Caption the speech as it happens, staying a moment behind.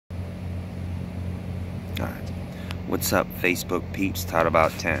Alright. What's up, Facebook peeps? Todd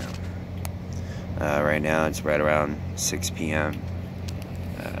About Town. Right now it's right around 6 p.m.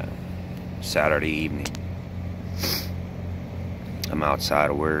 Saturday evening. I'm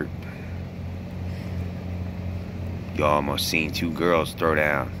outside of work. Y'all almost seen two girls throw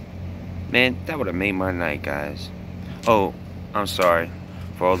down. Man, that would have made my night, guys. Oh, I'm sorry.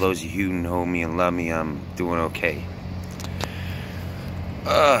 For all those of you who know me and love me, I'm doing okay.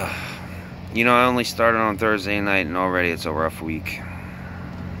 You know, I only started on Thursday night and already it's a rough week.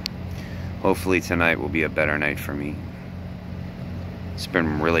 Hopefully tonight will be a better night for me. It's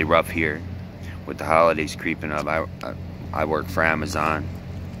been really rough here with the holidays creeping up. I work for Amazon,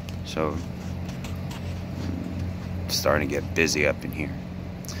 so it's starting to get busy up in here.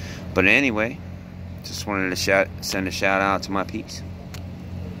 But anyway, just wanted to send a shout out to my peeps.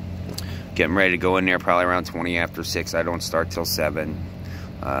 Getting ready to go in there probably around 20 after 6. I don't start till 7.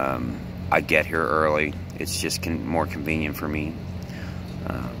 I get here early. It's just more convenient for me.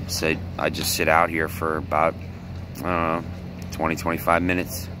 So I just sit out here for about, I don't know, 20-25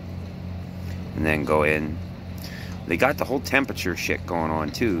 minutes. And then go in. They got the whole temperature shit going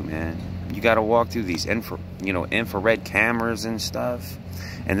on too, man. You gotta walk through these infrared cameras and stuff.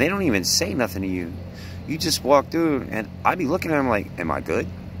 And they don't even say nothing to you. You just walk through and I be looking at them like, am I good?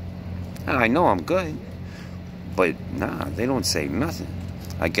 And I know I'm good. But nah, they don't say nothing.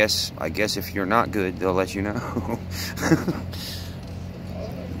 I guess if you're not good, they'll let you know.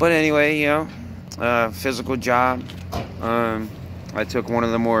 But anyway, you know, physical job. I took one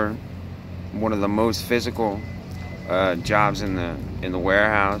of the most physical jobs in the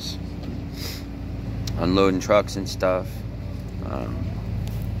warehouse, unloading trucks and stuff.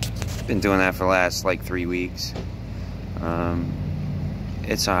 Been doing that for the last like 3 weeks.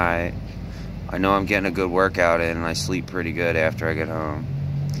 It's alright. I know I'm getting a good workout in, and I sleep pretty good after I get home.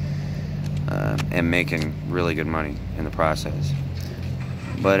 And making really good money in the process.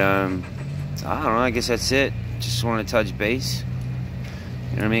 But I don't know, I guess that's it. Just want to touch base.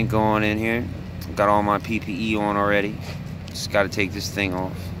 You know what I mean? Go on in here. Got all my PPE on already. Just got to take this thing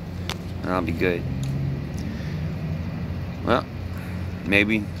off, and I'll be good. Well,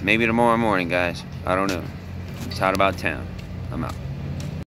 maybe tomorrow morning, guys. I don't know. It's Todd About Town. I'm out.